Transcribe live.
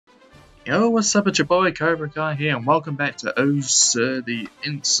Yo, what's up? It's your boy Cobra Kai here, and welcome back to Oh Sir the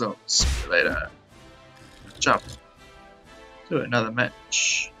Insult Simulator. Jump to another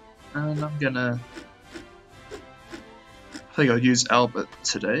match, and I think I'll use Albert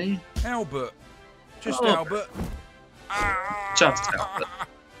today. Albert, just Oh, Albert. Just Albert.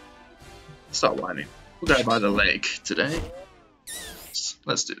 Stop whining. We'll go by the leg today.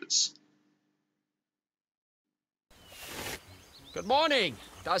 Let's do this. Good morning.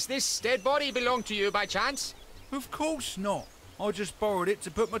 Does this dead body belong to you by chance? Of course not. I just borrowed it to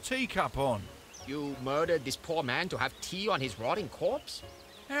put my teacup on. You murdered this poor man to have tea on his rotting corpse?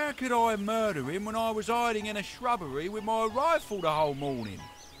 How could I murder him when I was hiding in a shrubbery with my rifle the whole morning?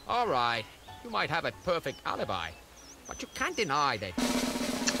 All right. You might have a perfect alibi, but you can't deny that.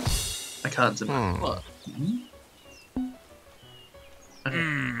 I can't deny what.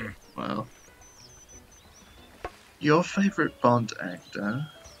 Well, your favorite Bond actor?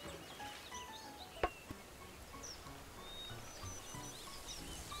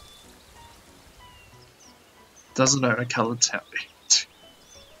 Doesn't own a colored tabby.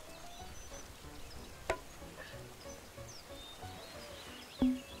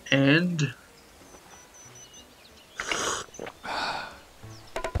 And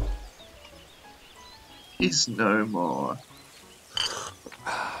is no more.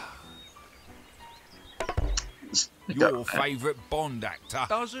 Your favourite Bond actor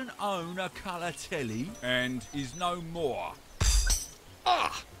doesn't own a colour telly and is no more.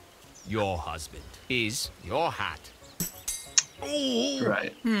 Ah! Your husband is your hat. Ooh.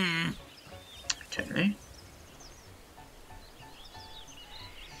 Right. Okay.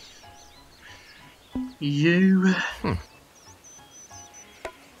 You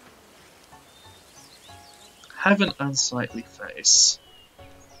have an unsightly face.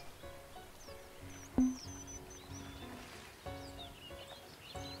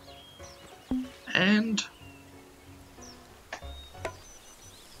 And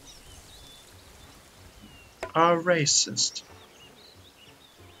are racist.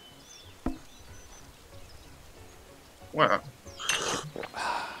 Wow.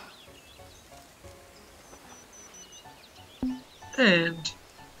 And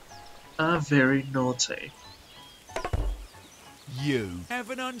are very naughty. You have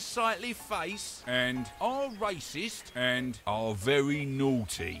an unsightly face and are racist and are very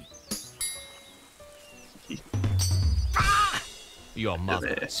naughty. Your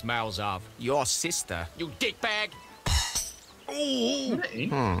mother smells of your sister, you dickbag. Ooh. Me?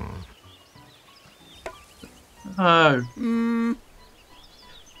 Oh.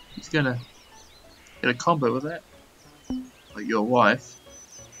 He's gonna get a combo with that. Like your wife.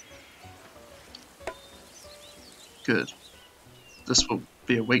 Good. This will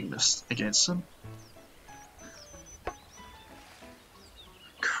be a weakness against him.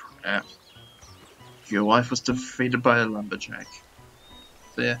 Crap. Your wife was defeated by a lumberjack.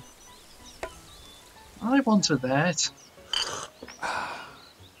 There. I wanted that.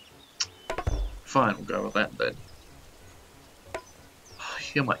 Fine, we'll go with that then.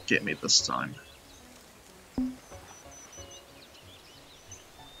 You might get me this time.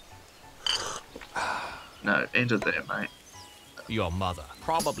 No, end it there, mate. Your mother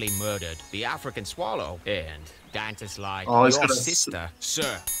probably murdered the African swallow, and dancers like Oh, he's your got a sister,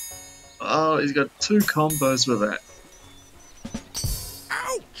 sir. Oh, he's got two combos with that.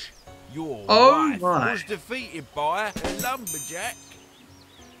 Ouch! Your Oh wife my. was defeated by a lumberjack.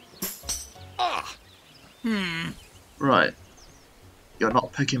 Ah! Right. You're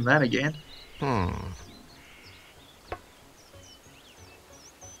not picking that again.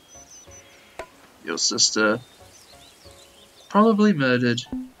 Your sister probably murdered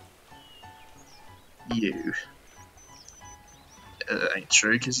you. Ain't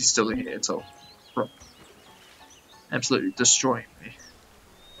true, because he's still here to absolutely destroying me.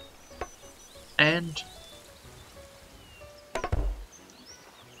 And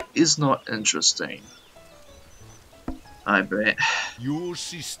is not interesting. I bet. Your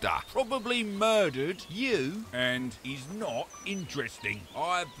sister probably murdered you and is not interesting,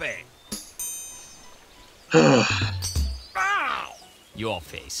 I bet. Ow! Your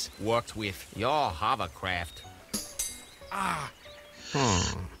face worked with your hovercraft. Ah!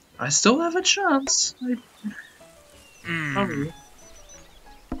 I still have a chance. Probably.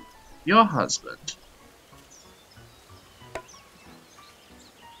 Your husband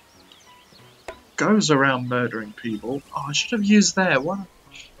goes around murdering people. Oh, I should have used that. What?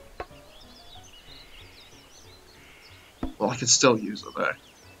 Well, I can still use it though.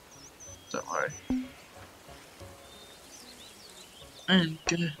 Don't worry. And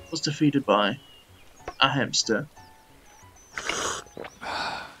was defeated by a hamster.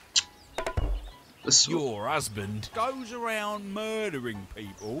 This one. Your husband goes around murdering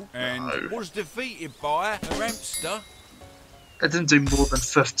people and No. was defeated by a hamster. I didn't do more than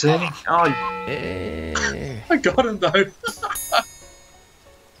 15. Oh, I got him though.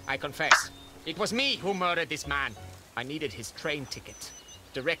 I confess, it was me who murdered this man. I needed his train ticket.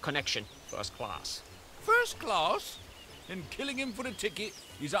 Direct connection, first class. First class? And killing him for the ticket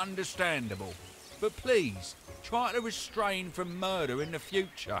is understandable. But please, try to restrain from murder in the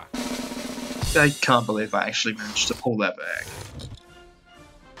future. I can't believe I actually managed to pull that back.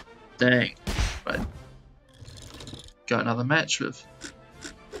 Dang. Right. Got another match with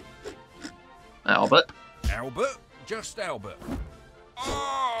Albert. Albert? Just Albert.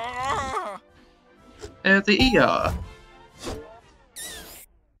 Ah! The ER.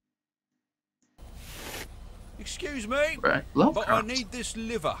 Excuse me, Right. but I Lovecraft. need this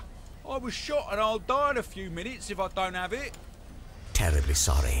liver. I was shot and I'll die in a few minutes if I don't have it. Terribly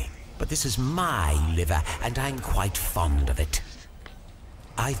sorry, but this is my liver, and I'm quite fond of it.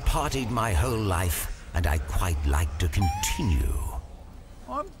 I've partied my whole life, and I'd quite like to continue.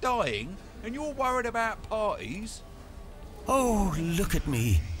 I'm dying and you're worried about parties? Oh, look at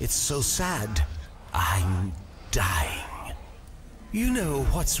me. It's so sad. I'm dying. You know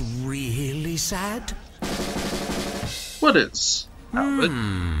what's really sad? What is, Albert?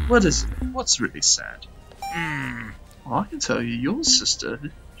 What is it? What's really sad? Well, I can tell you, your sister,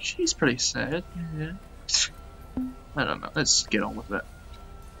 she's pretty sad. Yeah. I don't know. Let's get on with it.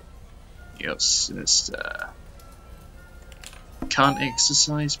 Your sister can't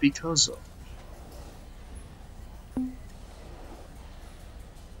exercise because of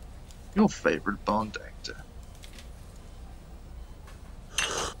your favorite Bond actor.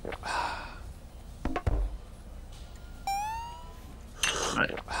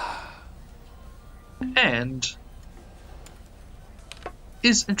 Right. And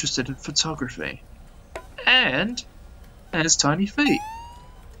is interested in photography. And has tiny feet.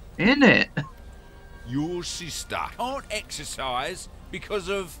 In it. Your sister can't exercise because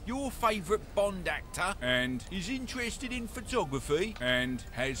of your favourite Bond actor and is interested in photography and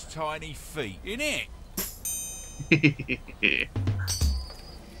has tiny feet. In it?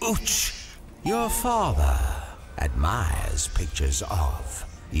 Ooch! Your father admires pictures of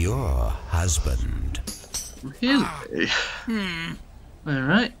your husband. Really?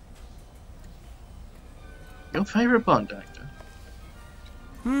 Alright. Your favorite Bond actor?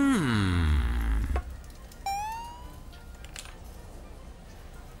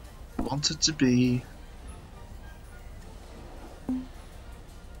 Wanted to be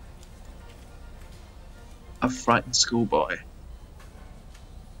a frightened schoolboy.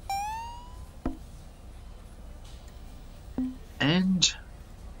 And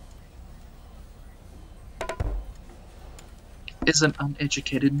is an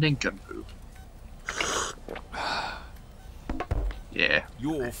uneducated nincompoop. Yeah.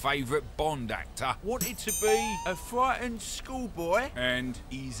 Your favourite Bond actor wanted to be a frightened schoolboy and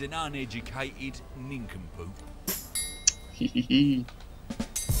he's an uneducated nincompoop.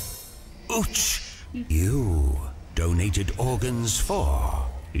 Ooch! You donated organs for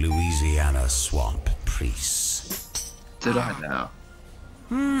Louisiana swamp priests. Did I now?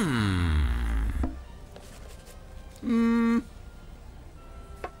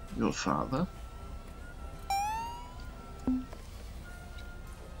 Your father?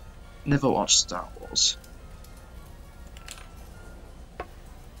 Never watched Star Wars.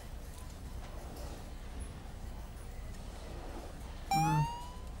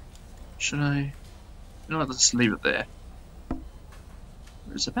 Should I? You know what, let's leave it there.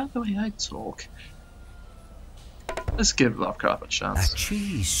 It's about the way I talk. Let's give Lovecraft a A chance.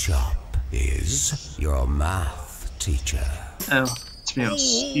 cheese shop is your math teacher. Oh, to be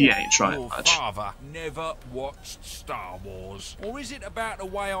honest, he ain't trying Your much. father never watched Star Wars. Or is it about the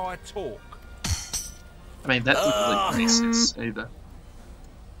way I talk? I mean, that doesn't really make sense either.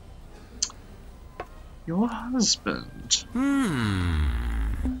 Your husband.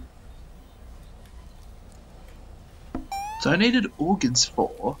 Donated organs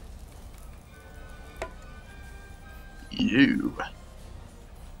for you.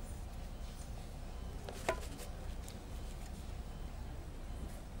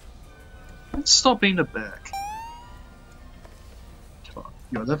 Let's stop being a berk. Come on.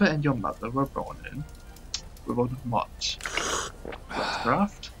 Your liver and your mother were born in. We're born in what?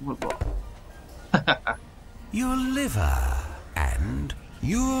 Lovecraft? What? Your liver and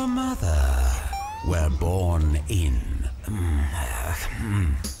your mother were born in.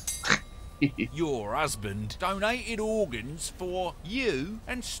 Your husband donated organs for you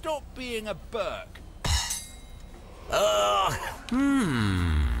and stop being a Burke.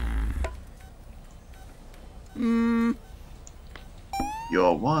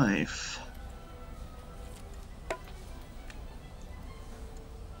 Your wife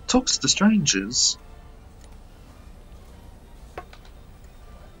talks to strangers.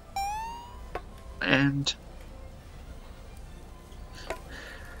 And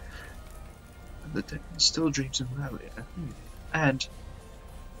the devil still dreams in Relia. And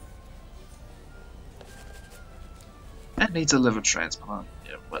needs a liver transplant.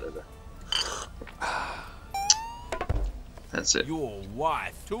 Yeah, whatever. That's it. Your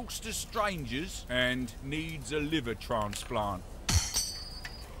wife talks to strangers and needs a liver transplant.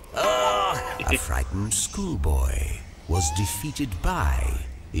 A frightened schoolboy was defeated by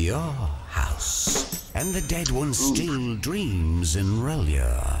your house, and the dead one still dreams in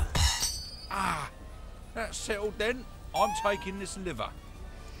Relia. Ah, that's settled then. I'm taking this liver.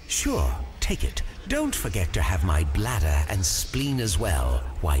 Sure, take it. Don't forget to have my bladder and spleen as well,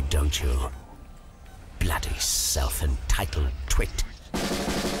 why don't you? Bloody self-entitled twit.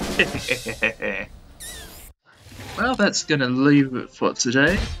 Well, that's gonna leave it for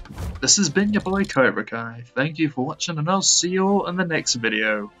today. This has been your boy Cobra Kai. Thank you for watching, and I'll see you all in the next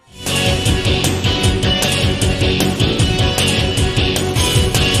video.